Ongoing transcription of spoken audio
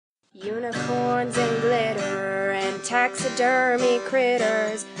Unicorns and glitter and taxidermy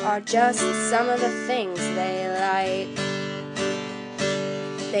critters are just some of the things they like.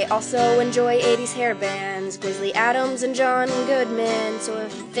 They also enjoy 80s hair bands, Grizzly Adams and John Goodman, so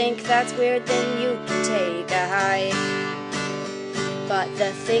if you think that's weird then you can take a hike. But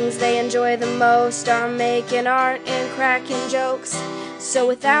the things they enjoy the most are making art and cracking jokes, so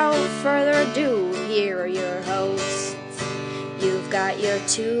without further ado, here are your hosts. You've got your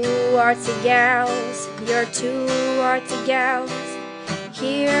two artsy gals, your two artsy gals.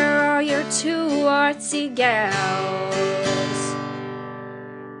 Here are your two artsy gals.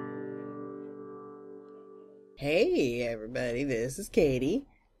 Hey everybody, this is Katie.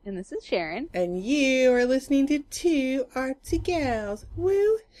 And this is Sharon. And you are listening to Two Artsy Gals.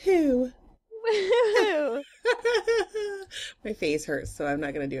 Woo-hoo! Woo-hoo! My face hurts, so I'm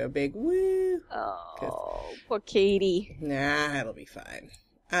not going to do a big woo. Oh, poor Katie. Nah, it'll be fine.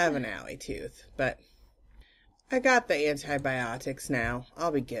 I have an owie tooth, but I got the antibiotics now.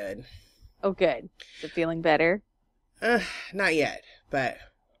 I'll be good. Oh, good. Is it feeling better? Not yet, but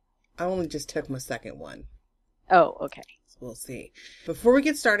I only just took my second one. Oh, okay. So we'll see. Before we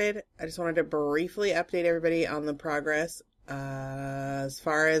get started, I just wanted to briefly update everybody on the progress as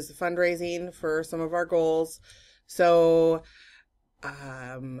far as fundraising for some of our goals. So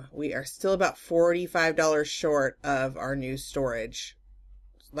we are still about $45 short of our new storage,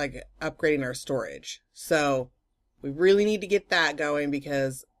 like upgrading our storage. So we really need to get that going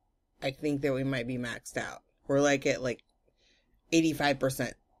because I think that we might be maxed out. We're like at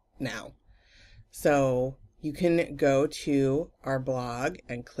 85% now. So you can go to our blog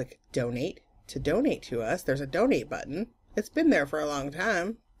and click donate to donate to us. There's a donate button. It's been there for a long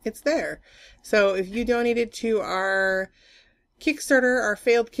time. It's there. So if you donated to our Kickstarter, our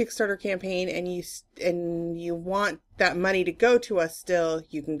failed Kickstarter campaign, and you want that money to go to us still,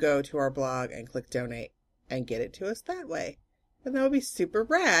 you can go to our blog and click donate and get it to us that way. And that would be super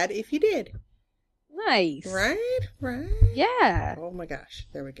rad if you did. Nice. Right? Yeah. Oh my gosh.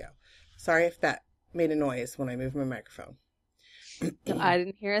 There we go. Sorry if that made a noise when I moved my microphone. I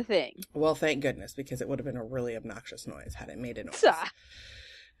didn't hear a thing. Well, thank goodness, because it would have been a really obnoxious noise had it made a noise. Ah.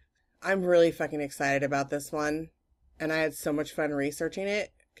 I'm really fucking excited about this one, and I had so much fun researching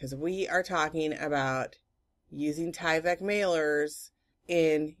it, because we are talking about using Tyvek mailers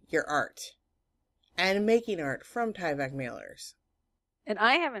in your art, and making art from Tyvek mailers. And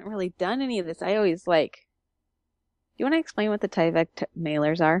I haven't really done any of this. I always do you want to explain what the Tyvek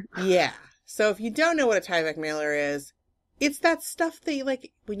mailers are? Yeah. So if you don't know what a Tyvek mailer is, it's that stuff that you,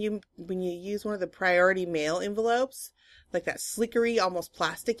 when you use one of the priority mail envelopes, like that slickery, almost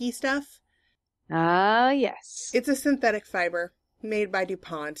plasticky stuff. Ah, yes. It's a synthetic fiber made by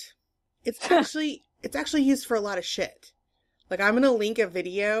DuPont. It's actually used for a lot of shit. I'm going to link a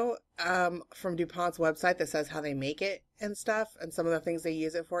video from DuPont's website that says how they make it and stuff and some of the things they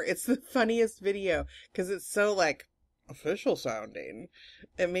use it for. It's the funniest video because it's so official sounding.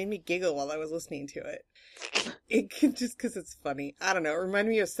 It made me giggle while I was listening to it. Just because it's funny. I don't know. It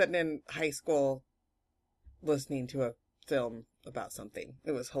reminded me of sitting in high school listening to a film about something.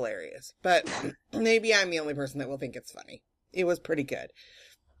 It was hilarious. But maybe I'm the only person that will think it's funny. It was pretty good.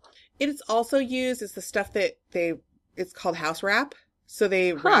 It is also used as the stuff that it's called house wrap. So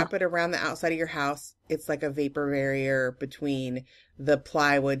they wrap it around the outside of your house. It's like a vapor barrier between the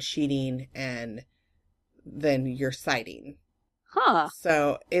plywood sheeting and then your siding. Huh.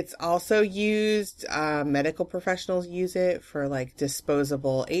 So it's also used, medical professionals use it for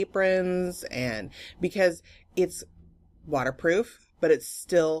disposable aprons, and because it's waterproof, but it's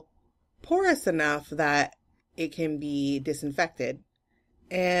still porous enough that it can be disinfected.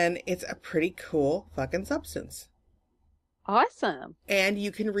 And it's a pretty cool fucking substance. Awesome. And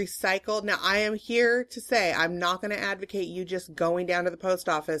you can recycle. Now, I am here to say I'm not going to advocate you just going down to the post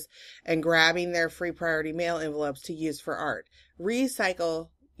office and grabbing their free priority mail envelopes to use for art. Recycle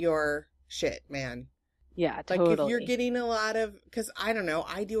your shit, man. Yeah, totally. If you're getting a lot of, because I don't know,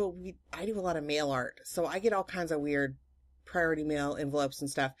 I do a lot of mail art, so I get all kinds of weird priority mail envelopes and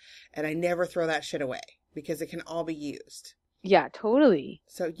stuff, and I never throw that shit away because it can all be used. Yeah, totally.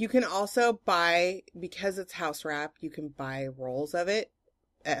 So you can also buy, because it's house wrap, you can buy rolls of it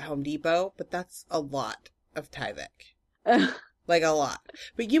at Home Depot, but that's a lot of Tyvek. A lot.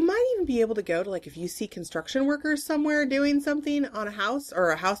 But you might even be able to go to, if you see construction workers somewhere doing something on a house or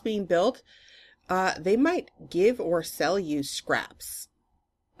a house being built, they might give or sell you scraps.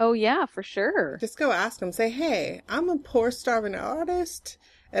 Oh, yeah, for sure. Just go ask them, say, hey, I'm a poor starving artist,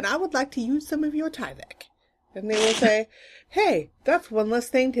 and I would like to use some of your Tyvek. And they will say, hey, that's one less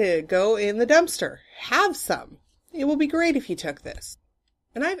thing to go in the dumpster. Have some. It will be great if you took this.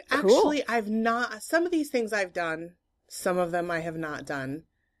 And Cool. I've not, some of these things I've done, some of them I have not done.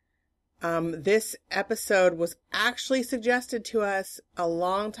 This episode was actually suggested to us a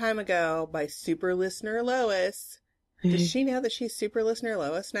long time ago by super listener Lois. Does she know that she's super listener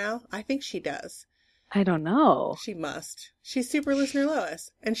Lois now? I think she does. I don't know. She must. She's super listener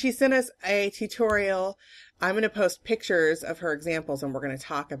Lois. And she sent us a tutorial. I'm going to post pictures of her examples and we're going to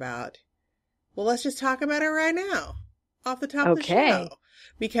talk about. Well, let's just talk about it right now off the top of the Okay. show.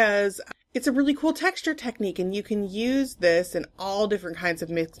 Because it's a really cool texture technique and you can use this in all different kinds of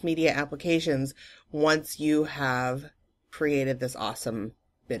mixed media applications once you have created this awesome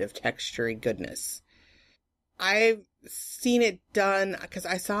bit of textury goodness. I've seen it done because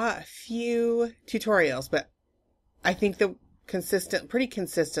I saw a few tutorials, but I think pretty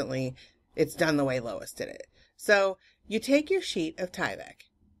consistently, it's done the way Lois did it. So you take your sheet of Tyvek,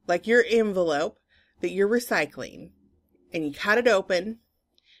 like your envelope that you're recycling, and you cut it open.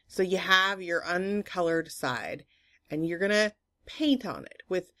 So you have your uncolored side, and you're going to paint on it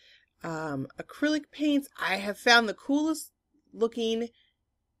with acrylic paints. I have found the coolest looking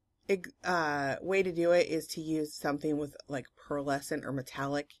way to do it is to use something with like pearlescent or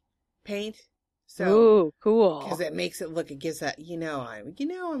metallic paint. So, Ooh, cool. because it makes it look, it gives that,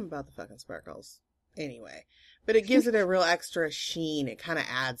 I'm about the fucking sparkles. Anyway, but it gives it a real extra sheen. It kind of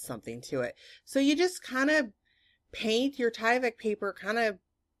adds something to it. So you just kind of paint your Tyvek paper kind of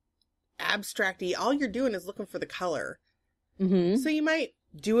abstracty. All you're doing is looking for the color. Mm-hmm. So you might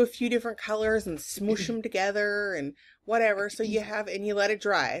do a few different colors and smoosh them together and whatever. So you let it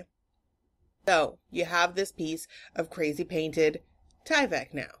dry. So you have this piece of crazy painted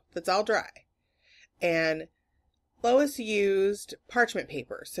Tyvek now that's all dry. And Lois used parchment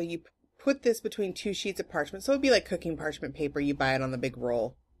paper. So you put this between two sheets of parchment. So it'd be like cooking parchment paper. You buy it on the big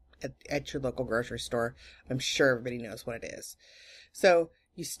roll at your local grocery store. I'm sure everybody knows what it is. So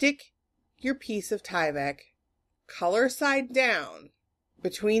you stick your piece of Tyvek color side down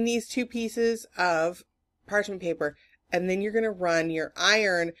between these two pieces of parchment paper. And then you're going to run your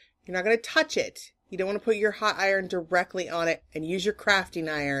iron. You're not going to touch it. You don't want to put your hot iron directly on it, and use your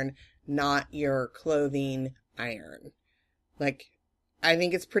crafting iron, not your clothing iron. Like, I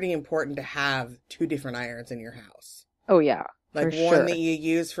think it's pretty important to have two different irons in your house. Oh, yeah. Like for one sure. that you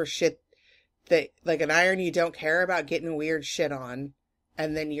use for shit like an iron you don't care about getting weird shit on,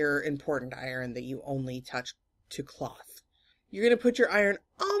 and then your important iron that you only touch to cloth. You're going to put your iron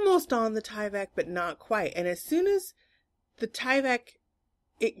almost on the Tyvek, but not quite. And as soon as the Tyvek,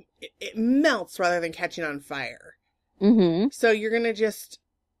 it melts rather than catching on fire. Mm-hmm. So you're going to just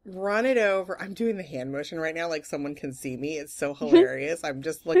run it over. I'm doing the hand motion right now like someone can see me. It's so hilarious. I'm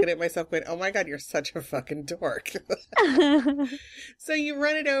just looking at myself going, oh my God, you're such a fucking dork. So you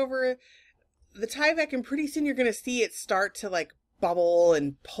run it over the Tyvek and pretty soon you're going to see it start to like bubble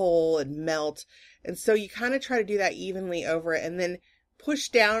and pull and melt. And so you kind of try to do that evenly over it and then push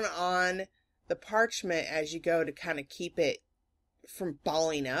down on the parchment as you go to kind of keep it from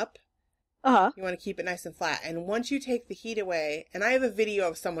balling up. Uh-huh. You want to keep it nice and flat. And once you take the heat away, and I have a video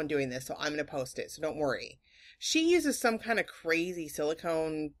of someone doing this, so I'm going to post it, so don't worry. She uses some kind of crazy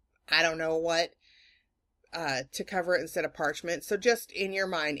silicone, I don't know what, to cover it instead of parchment. So just in your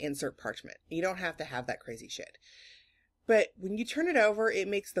mind, insert parchment. You don't have to have that crazy shit. But when you turn it over, it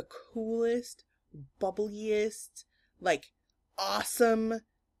makes the coolest, bubbliest, like awesome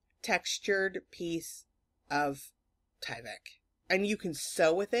textured piece of Tyvek. And you can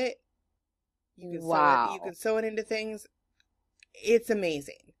sew with it. You can sew it into things. It's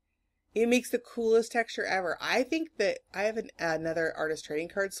amazing. It makes the coolest texture ever. I think that I have another artist trading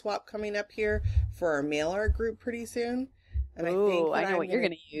card swap coming up here for our mail art group pretty soon. And Ooh, I know what you're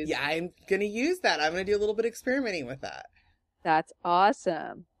going to use. Yeah, I'm going to use that. I'm going to do a little bit of experimenting with that. That's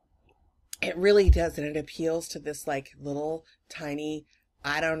awesome. It really does. And it appeals to this like little tiny,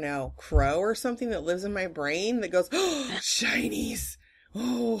 I don't know, crow or something that lives in my brain that goes, oh, shinies.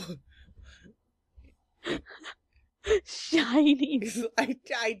 Oh, Shiny.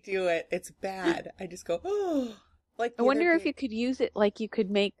 I do it. It's bad. I just go, oh. Like I wonder if you could use it like you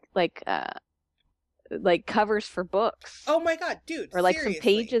could make like covers for books. Oh my God, dude. Or like seriously. some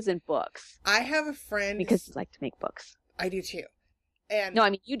pages in books. I have a friend. Because you like to make books. I do too. And no, I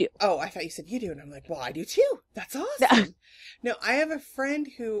mean you do. Oh, I thought you said you do. And I'm like, well, I do too. That's awesome. No, I have a friend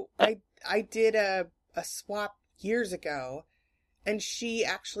who I did a swap years ago, and she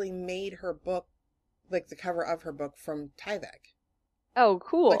actually made her book, like the cover of her book, from Tyvek. Oh,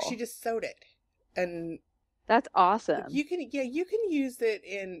 cool. Like she just sewed it. And that's awesome. You can use it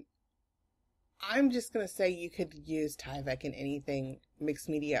in, I'm just going to say you could use Tyvek in anything mixed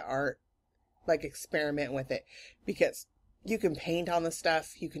media art, like experiment with it, because You can paint on the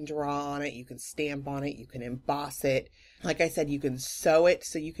stuff, you can draw on it, you can stamp on it, you can emboss it. Like I said, you can sew it,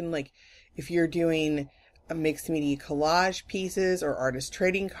 so you can, like, if you're doing a mixed media collage pieces or artist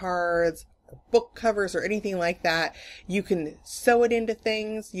trading cards or book covers or anything like that, you can sew it into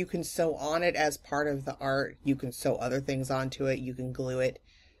things. You can sew on it as part of the art. You can sew other things onto it. You can glue it.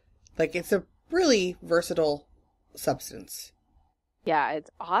 Like, it's a really versatile substance. Yeah,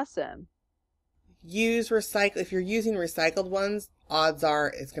 it's awesome. If you're using recycled ones, odds are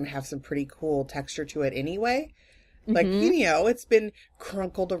it's going to have some pretty cool texture to it anyway. Like, it's been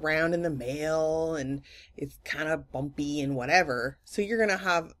crunkled around in the mail and it's kind of bumpy and whatever. So you're going to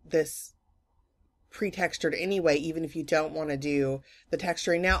have this pre-textured anyway, even if you don't want to do the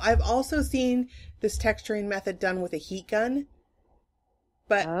texturing. Now, I've also seen this texturing method done with a heat gun,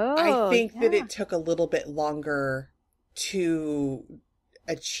 but I think that it took a little bit longer to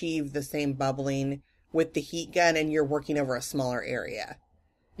achieve the same bubbling with the heat gun, and you're working over a smaller area.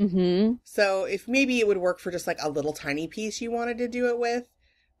 So if maybe it would work for just like a little tiny piece you wanted to do it with,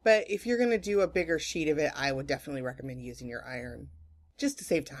 but if you're going to do a bigger sheet of it, I would definitely recommend using your iron just to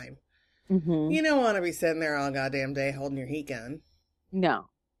save time. You don't want to be sitting there all goddamn day holding your heat gun. No.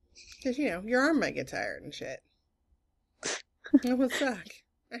 Because, your arm might get tired and shit. It would suck.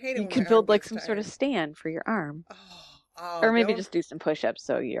 I hate it. You could build like some sort of stand for your arm. Or maybe just do some push-ups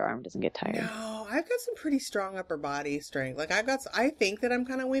so your arm doesn't get tired. No, I've got some pretty strong upper body strength. Like, I think that I'm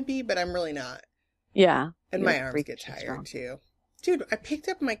kind of wimpy, but I'm really not. Yeah. And my arms get tired too. Dude,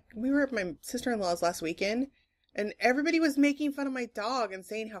 we were at my sister-in-law's last weekend, and everybody was making fun of my dog and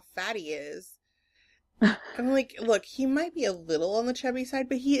saying how fat he is. I'm like, look, he might be a little on the chubby side,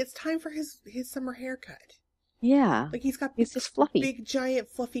 but it's time for his summer haircut. Yeah. Like, he's just fluffy. Big, giant,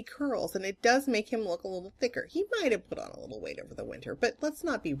 fluffy curls, and it does make him look a little thicker. He might have put on a little weight over the winter, but let's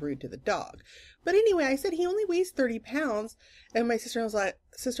not be rude to the dog. But anyway, I said he only weighs 30 pounds, and my sister-in-law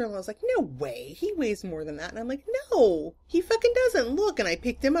was like, no way, he weighs more than that. And I'm like, no, he fucking doesn't. Look, and I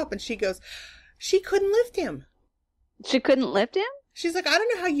picked him up, and she goes, she couldn't lift him. She couldn't lift him? She's like, I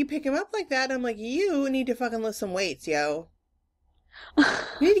don't know how you pick him up like that. And I'm like, you need to fucking lift some weights, yo. You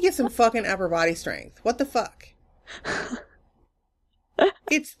need to get some fucking upper body strength. What the fuck?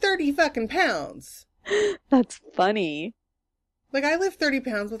 It's 30 fucking pounds. That's funny. Like, I lift 30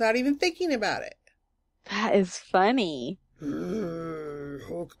 pounds without even thinking about it. That is funny.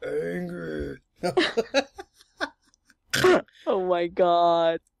 Hulk angry. Oh my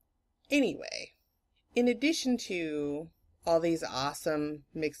god. Anyway, in addition to all these awesome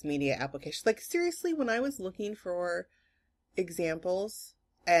mixed media applications, like, seriously, when I was looking for examples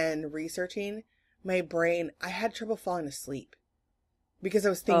and researching, my brain, I had trouble falling asleep because I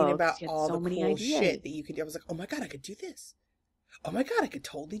was thinking about all the cool shit that you could do. I was like, oh my god, I could do this. Oh my god, I could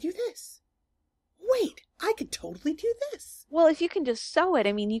totally do this. Wait, I could totally do this. Well, if you can just sew it,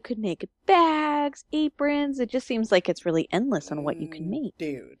 I mean, you could make bags, aprons. It just seems like it's really endless on what you can make.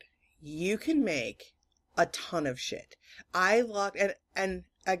 Dude, you can make a ton of shit. I logged, and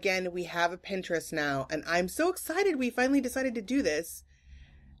again, we have a Pinterest now, and I'm so excited we finally decided to do this.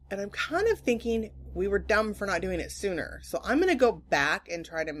 And I'm kind of thinking we were dumb for not doing it sooner. So I'm going to go back and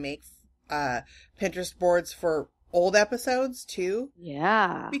try to make Pinterest boards for old episodes too.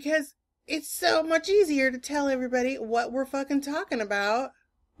 Yeah. Because it's so much easier to tell everybody what we're fucking talking about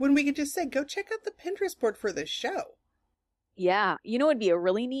when we could just say, go check out the Pinterest board for this show. Yeah. You know what would be a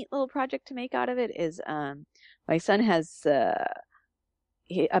really neat little project to make out of it is my son has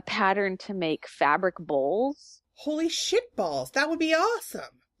a pattern to make fabric bowls. Holy shit balls. That would be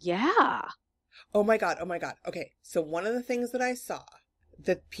awesome. Yeah. Oh my god. Okay, so one of the things that I saw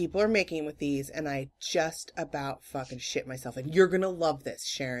that people are making with these, and I just about fucking shit myself, and you're gonna love this,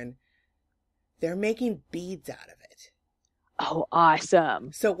 Sharon. They're making beads out of it. Oh,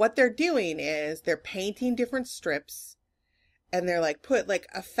 awesome. So what they're doing is they're painting different strips, and they're like, put like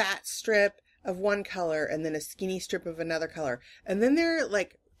a fat strip of one color and then a skinny strip of another color. And then they're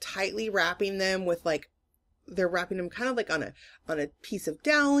like tightly wrapping them with like, they're wrapping them kind of like on a piece of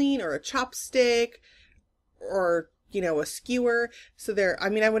doweling or a chopstick or, a skewer. So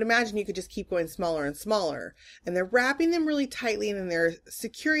I would imagine you could just keep going smaller and smaller, and they're wrapping them really tightly, and then they're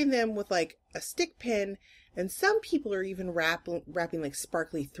securing them with like a stick pin. And some people are even wrapping like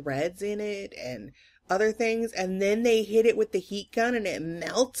sparkly threads in it and other things. And then they hit it with the heat gun and it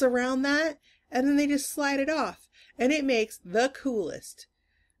melts around that. And then they just slide it off. And it makes the coolest,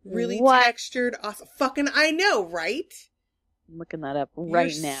 really textured, awesome. Fucking, I know, right? I'm looking that up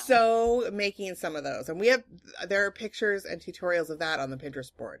right now. So making some of those. And there are pictures and tutorials of that on the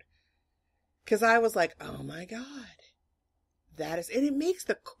Pinterest board. Because I was like, oh my god. And it makes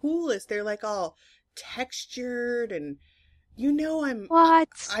the coolest. They're like all textured and You know What?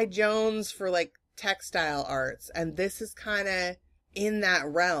 I Jones for like textile arts, and this is kind of in that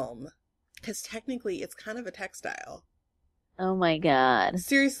realm. Because technically it's kind of a textile. Oh my God.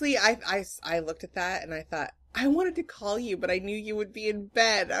 Seriously, I looked at that and I thought, I wanted to call you, but I knew you would be in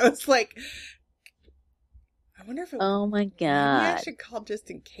bed. I was like, I wonder if Oh my maybe I God. should call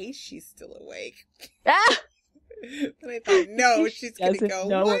just in case she's still awake. Ah! And I thought, no, she's going to Doesn't go,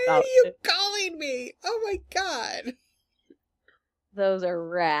 know why are about you it. calling me? Oh my God. Those are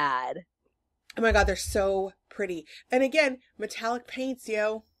rad. Oh my God, they're so pretty. And again, metallic paints,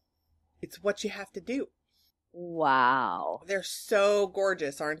 yo. It's what you have to do. Wow. They're so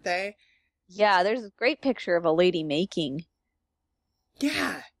gorgeous, aren't they? Yeah, there's a great picture of a lady making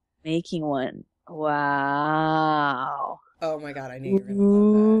Yeah. one. Wow. Oh my God, I knew you were going to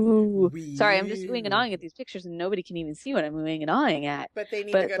love that. Ooh. Sorry, I'm just oohing and ahhing at these pictures and nobody can even see what I'm oohing and ahhing at. But they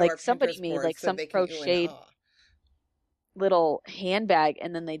need to But go to like our somebody Pinterest made board like so some they can ooh and crocheted ah. little handbag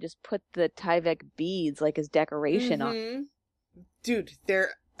and then they just put the Tyvek beads like as decoration on. Mm-hmm. Dude,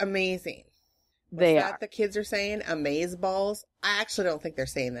 they're amazing. They What's that are. the kids are saying? Amaze balls? I actually don't think they're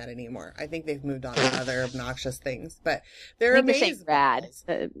saying that anymore. I think they've moved on to other obnoxious things, but they're I think they're amaze saying rad.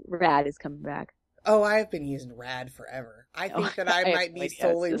 balls. Rad is coming back. Oh, I've been using rad forever. I Oh, think that I I have might no be idea.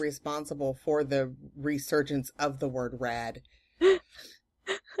 solely responsible for the resurgence of the word rad.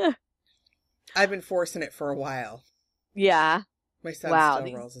 I've been forcing it for a while. Yeah. My son Wow.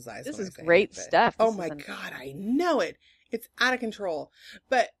 still rolls his eyes This when is I say great it, but- stuff. Oh This my is God, I know it. It's out of control.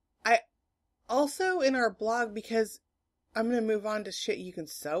 But I also in our blog, because I'm going to move on to shit you can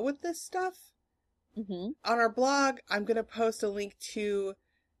sew with this stuff. Mm-hmm. On our blog, I'm going to post a link to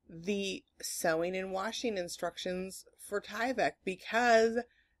the sewing and washing instructions for Tyvek because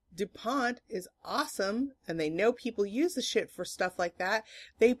DuPont is awesome and they know people use the shit for stuff like that.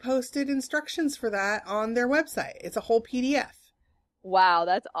 They posted instructions for that on their website. It's a whole PDF. Wow,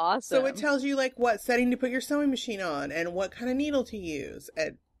 that's awesome. So it tells you like what setting to put your sewing machine on and what kind of needle to use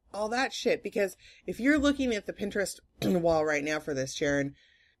and all that shit. Because if you're looking at the Pinterest wall right now for this, Sharon,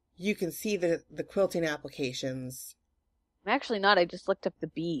 you can see the quilting applications. I'm actually not. I just looked up the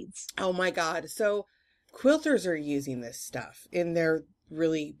beads. Oh my God. So quilters are using this stuff in their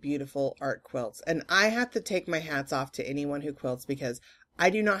really beautiful art quilts. And I have to take my hats off to anyone who quilts because I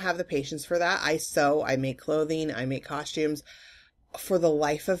do not have the patience for that. I sew, I make clothing, I make costumes. For the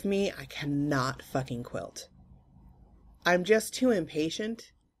life of me, I cannot fucking quilt. I'm just too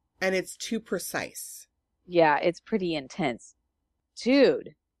impatient and it's too precise. Yeah, it's pretty intense.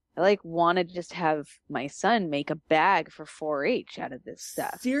 Dude, I like want to just have my son make a bag for 4-H out of this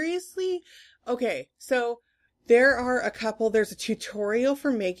stuff. Seriously? Okay, so there's a tutorial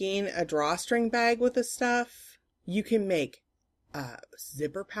for making a drawstring bag with this stuff. You can make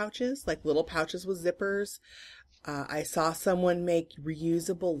zipper pouches, like little pouches with zippers. I saw someone make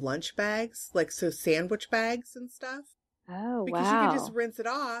reusable lunch bags, like so sandwich bags and stuff. Oh, Because wow. you can just rinse it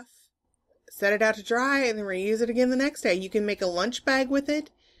off, set it out to dry, and then reuse it again the next day. You can make a lunch bag with it.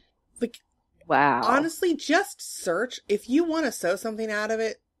 Like, wow. honestly, just search. If you want to sew something out of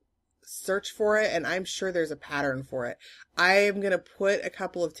it, search for it, and I'm sure there's a pattern for it. I am going to put a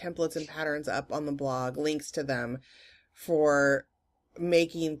couple of templates and patterns up on the blog, links to them for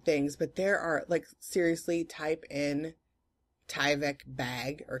making things, but there are, like, seriously, type in Tyvek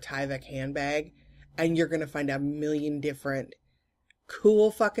bag or Tyvek handbag, and you're going to find a million different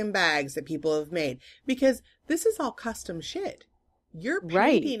cool fucking bags that people have made, because this is all custom shit. You're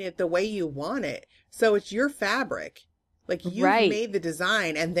painting it the way you want it, so it's your fabric. Like, you've made the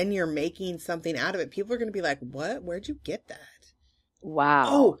design, and then you're making something out of it. People are going to be like, what? Where'd you get that? Wow.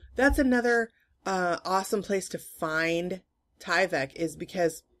 Oh, that's another awesome place to find Tyvek, is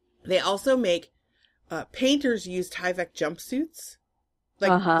because they also make painters use Tyvek jumpsuits,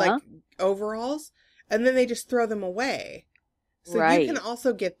 like overalls, and then they just throw them away. So you can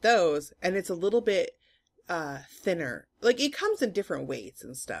also get those, and it's a little bit thinner. Like, it comes in different weights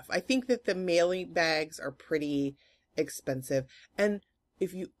and stuff. I think that the mailing bags are pretty expensive. And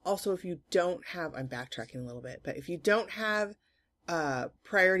if you don't have, I'm backtracking a little bit, but if you don't have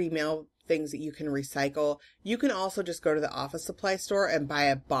priority mail things that you can recycle, you can also just go to the office supply store and buy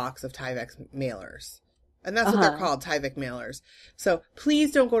a box of Tyvek mailers. And that's what they're called, Tyvek mailers. So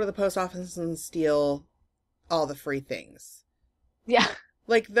please don't go to the post office and steal all the free things. Yeah.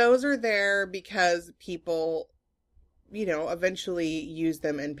 Like, those are there because people, eventually use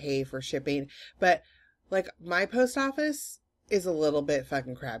them and pay for shipping. But, like, my post office is a little bit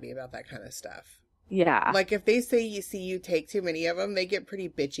fucking crabby about that kind of stuff. Yeah. Like, if they say you take too many of them, they get pretty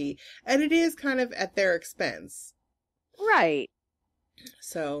bitchy. And it is kind of at their expense. Right.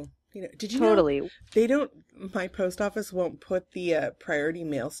 So, You know, did you know Totally. my post office won't put the priority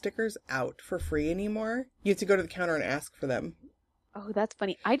mail stickers out for free anymore. You have to go to the counter and ask for them. Oh, that's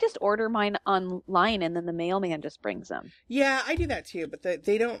funny. I just order mine online and then the mailman just brings them. Yeah, I do that too, but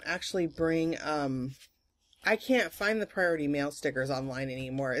they don't actually bring, I can't find the priority mail stickers online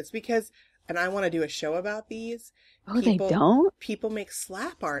anymore. It's because, and I want to do a show about these. Oh, they don't? People make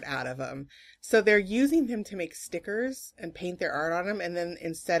slap art out of them. So they're using them to make stickers and paint their art on them. And then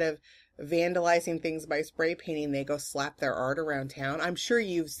instead of vandalizing things by spray painting, they go slap their art around town. I'm sure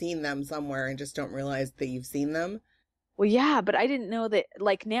you've seen them somewhere and just don't realize that you've seen them. Well, yeah, but I didn't know that.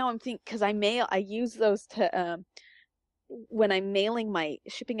 Like now I'm thinking, because I use those to, when I'm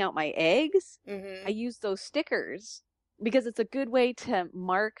shipping out my eggs, Mm-hmm. I use those stickers because it's a good way to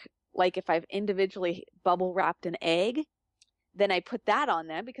mark, like if I've individually bubble wrapped an egg, then I put that on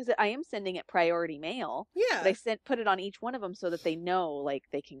them because I am sending it priority mail. Yeah. But I put it on each one of them so that they know, like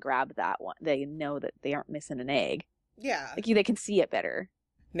they can grab that one. They know that they aren't missing an egg. Yeah. Like they can see it better.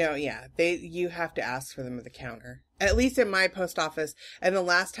 No, yeah. You have to ask for them at the counter. At least at my post office. And the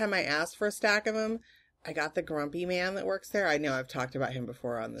last time I asked for a stack of them, I got the grumpy man that works there. I know I've talked about him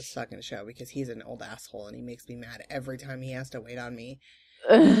before on this fucking show because he's an old asshole and he makes me mad every time he has to wait on me.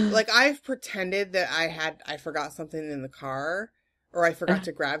 Like I've pretended that I forgot something in the car or I forgot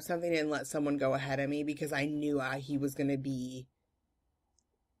to grab something and let someone go ahead of me because I knew he was going to be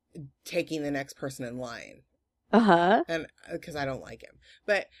taking the next person in line. Uh-huh. And because I don't like him.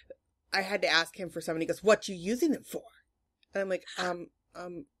 But I had to ask him for something. He goes, "What you using them for?" And I'm like,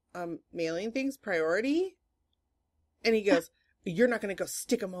 mailing things priority? And he goes, "You're not going to go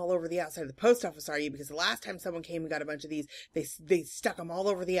stick them all over the outside of the post office, are you? Because the last time someone came and got a bunch of these, they stuck them all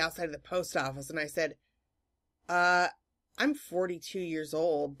over the outside of the post office." And I said, I'm 42 years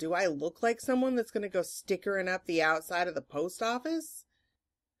old. Do I look like someone that's going to go stickering up the outside of the post office?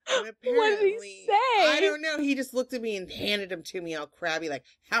 And apparently, what did he say? I don't know. He just looked at me and handed them to me all crabby, like,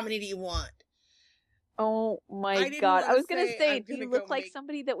 "How many do you want?" Oh my didn't God. I wanna was going to say, say, "I'm do you gonna look go like make-"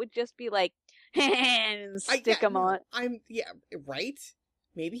 somebody that would just be like, and stick them on? Yeah, right?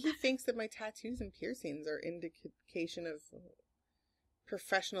 Maybe he thinks that my tattoos and piercings are indication of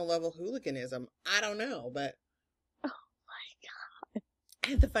professional level hooliganism. I don't know, but. Oh my God.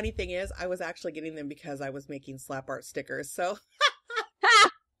 And the funny thing is, I was actually getting them because I was making slap art stickers, so.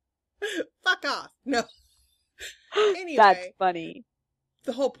 Fuck off. No. Anyway. That's funny.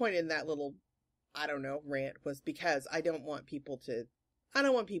 The whole point in that little, I don't know, rant was because I don't want people doing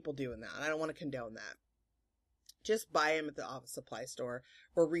that. I don't want to condone that. Just buy them at the office supply store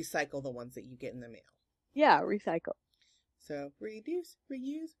or recycle the ones that you get in the mail. Yeah, recycle. So, reduce,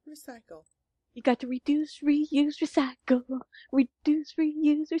 reuse, recycle. You got to reduce, reuse, recycle. Reduce,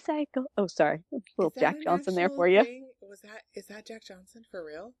 reuse, recycle. Oh, sorry. A little Jack Johnson there for you. Is that Jack Johnson for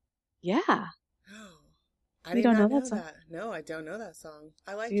real? Yeah. Oh. I did not know that. No, I don't know that song.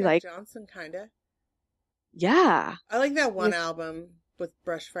 I like Jack Johnson, kinda. Yeah. I like that one album with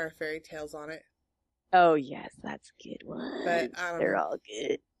Brushfire Fairy Tales on it. Oh, yes, that's a good one. But they're all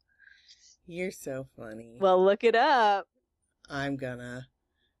good. You're so funny. Well, look it up. I'm gonna.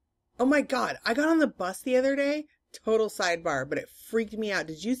 Oh my God, I got on the bus the other day. Total sidebar, but it freaked me out.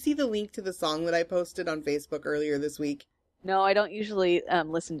 Did you see the link to the song that I posted on Facebook earlier this week? No, I don't usually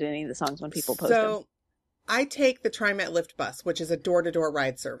listen to any of the songs when people post them. So, I take the TriMet Lyft bus, which is a door-to-door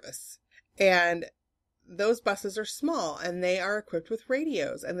ride service. And those buses are small, and they are equipped with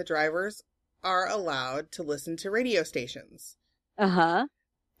radios, and the drivers are allowed to listen to radio stations. Uh-huh.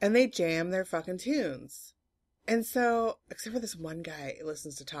 And they jam their fucking tunes. And so, except for this one guy who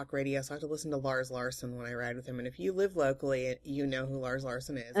listens to talk radio, so I have to listen to Lars Larson when I ride with him. And if you live locally, you know who Lars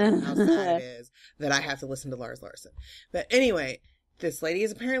Larson is and how sad it is that I have to listen to Lars Larson. But anyway, this lady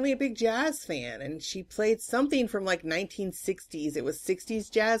is apparently a big jazz fan, and she played something from like 1960s. It was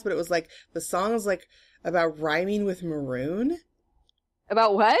 60s jazz, but it was like, the song was like about rhyming with maroon.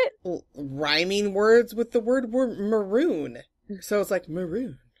 About what? Rhyming words with the word maroon. So it's like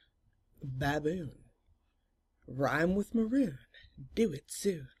maroon, baboon. Rhyme with maroon. Do it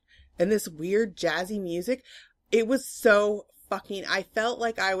soon. And this weird jazzy music. It was so fucking... I felt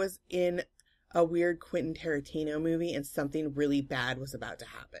like I was in a weird Quentin Tarantino movie and something really bad was about to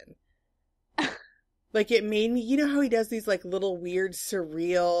happen. Like, it made me... You know how he does these, like, little weird,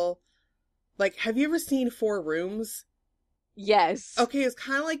 surreal... Like, have you ever seen Four Rooms? Yes. Okay, it's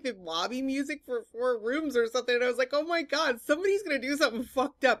kind of like the lobby music for Four Rooms or something. And I was like, oh my God, somebody's going to do something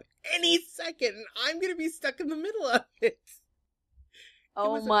fucked up any second. And I'm going to be stuck in the middle of it.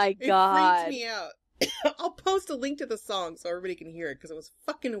 Oh my God. It freaked me out. I'll post a link to the song so everybody can hear it because it was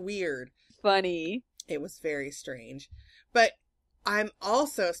fucking weird. Funny. It was very strange. But I'm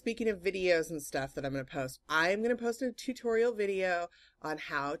also, speaking of videos and stuff that I'm going to post, I'm going to post a tutorial video on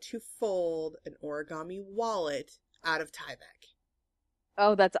how to fold an origami wallet out of Tyvek.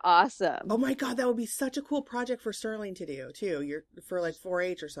 Oh, that's awesome. Oh my God, that would be such a cool project for Sterling to do too. You're for like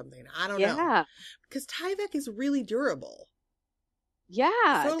 4-H or something. I don't know. Yeah. Because Tyvek is really durable.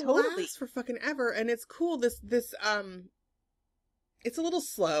 Yeah, So it'll totally. last for fucking ever. And it's cool. It's a little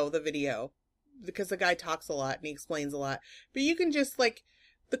slow, the video, because the guy talks a lot and he explains a lot. But you can just like,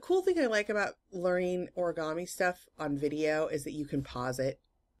 the cool thing I like about learning origami stuff on video is that you can pause it.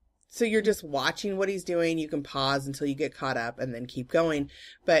 So you're just watching what he's doing. You can pause until you get caught up and then keep going.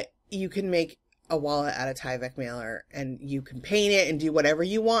 But you can make a wallet out of Tyvek mailer and you can paint it and do whatever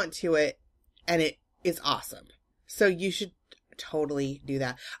you want to it. And it is awesome. So you should totally do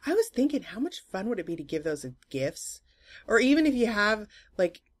that. I was thinking, how much fun would it be to give those as gifts? Or even if you have,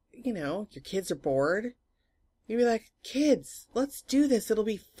 like, you know, your kids are bored, you'd be like, kids, let's do this. It'll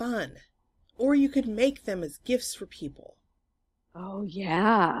be fun. Or you could make them as gifts for people. Oh,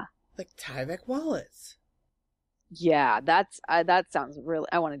 yeah. Like Tyvek wallets. Yeah, that sounds really,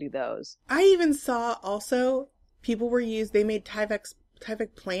 I want to do those. I even saw also people they made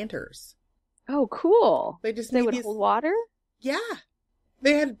Tyvek planters. Oh, cool. They just They made would these, hold water? yeah.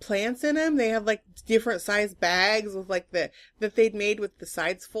 They had plants in them. They had like different size bags with like that they'd made with the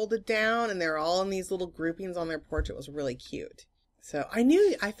sides folded down, and they're all in these little groupings on their porch. It was really cute. So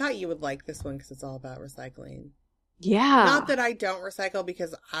I thought you would like this one because it's all about recycling. Yeah. Not that I don't recycle,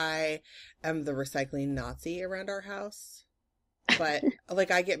 because I am the recycling Nazi around our house. But like,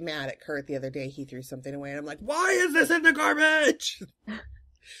 I get mad at Kurt the other day. He threw something away and I'm like, why is this in the garbage?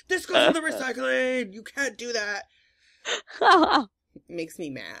 This goes in the recycling. You can't do that. It makes me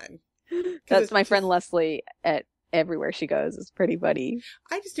mad. That's my friend Leslie at everywhere she goes. It's pretty funny.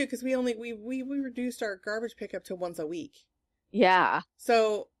 I just do it because we reduced our garbage pickup to once a week. Yeah.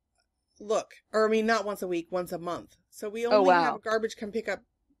 So look, or I mean, not once a week, once a month. So we only have garbage come pick up.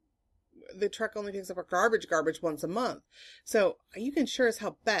 The truck only picks up our garbage once a month. So you can sure as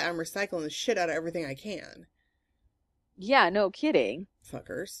hell bet I'm recycling the shit out of everything I can. Yeah, no kidding.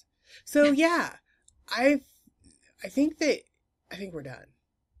 Fuckers. So yeah, I think we're done.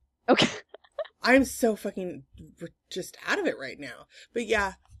 Okay. I'm so fucking just out of it right now. But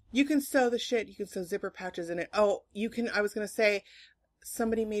yeah, you can sew the shit. You can sew zipper pouches in it. Oh, you can, I was going to say,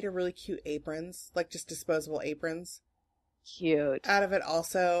 somebody made a really cute aprons, like just disposable aprons. Cute. Out of it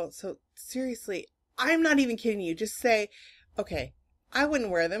also. So seriously, I'm not even kidding you. Just say, okay, I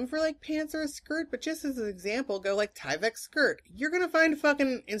wouldn't wear them for like pants or a skirt, but just as an example, go like Tyvek skirt. You're going to find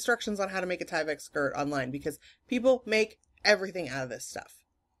fucking instructions on how to make a Tyvek skirt online because people make everything out of this stuff.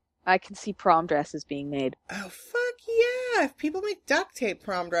 I can see prom dresses being made. Oh, fuck yeah. If people make duct tape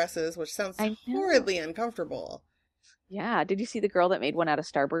prom dresses, which sounds horridly uncomfortable. Yeah. Did you see the girl that made one out of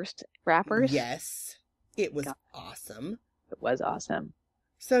Starburst wrappers? Yes. It was awesome. It was awesome.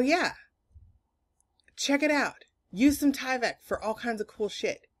 So yeah. Check it out. Use some Tyvek for all kinds of cool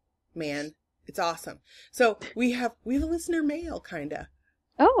shit. Man, it's awesome. So we have a listener mail, kinda.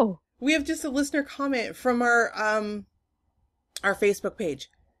 Oh. We have just a listener comment from our Facebook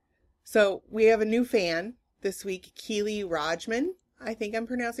page. So we have a new fan this week, Keely Rajman. I think I'm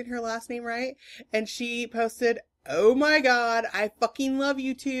pronouncing her last name right. And she posted, oh my God, I fucking love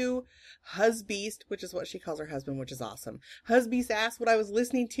you two. Husbeast, which is what she calls her husband, which is awesome. Husbeast asked what I was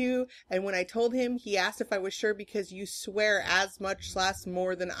listening to, and when I told him, he asked if I was sure because you swear as much /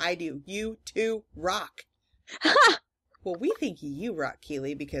 more than I do. You two rock. Well, we think you rock,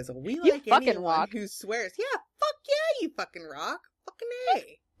 Keely, because we like anyone who swears. Yeah, fuck yeah, you fucking rock. Fucking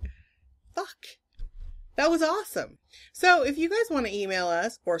A. Fuck. That was awesome. So if you guys want to email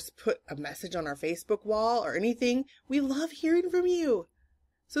us or put a message on our Facebook wall or anything, we love hearing from you.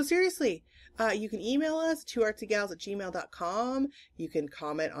 So seriously, you can email us, twoartsygals@gmail.com. You can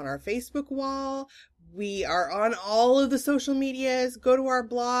comment on our Facebook wall. We are on all of the social medias. Go to our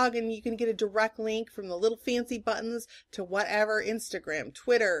blog and you can get a direct link from the little fancy buttons to whatever, Instagram,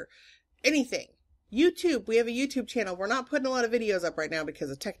 Twitter, anything. YouTube, we have a YouTube channel. We're not putting a lot of videos up right now because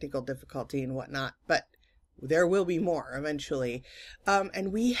of technical difficulty and whatnot, but there will be more eventually.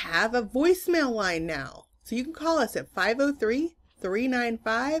 And we have a voicemail line now. So you can call us at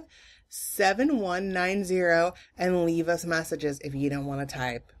 503-395-7190 and leave us messages if you don't want to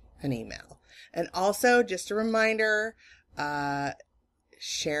type an email. And also, just a reminder,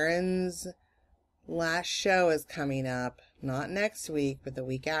 Sharon's last show is coming up. Not next week, but the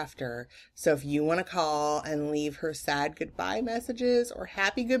week after. So if you want to call and leave her sad goodbye messages or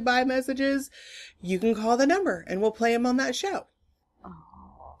happy goodbye messages, you can call the number and we'll play them on that show.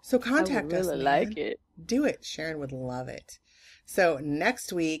 Oh, so contact us. I would really like it. Do it. Sharon would love it. So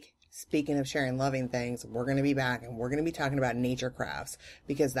next week, speaking of Sharon loving things, we're going to be back and we're going to be talking about nature crafts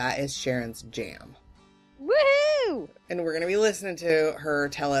because that is Sharon's jam. Woohoo! And we're going to be listening to her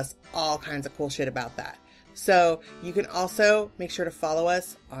tell us all kinds of cool shit about that. So you can also make sure to follow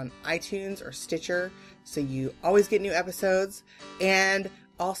us on iTunes or Stitcher so you always get new episodes, and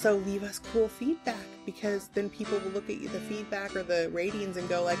also leave us cool feedback because then people will look at the feedback or the ratings and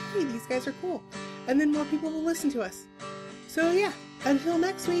go like, hey, these guys are cool. And then more people will listen to us. So yeah, until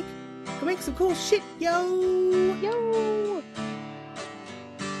next week, go make some cool shit, yo! Yo!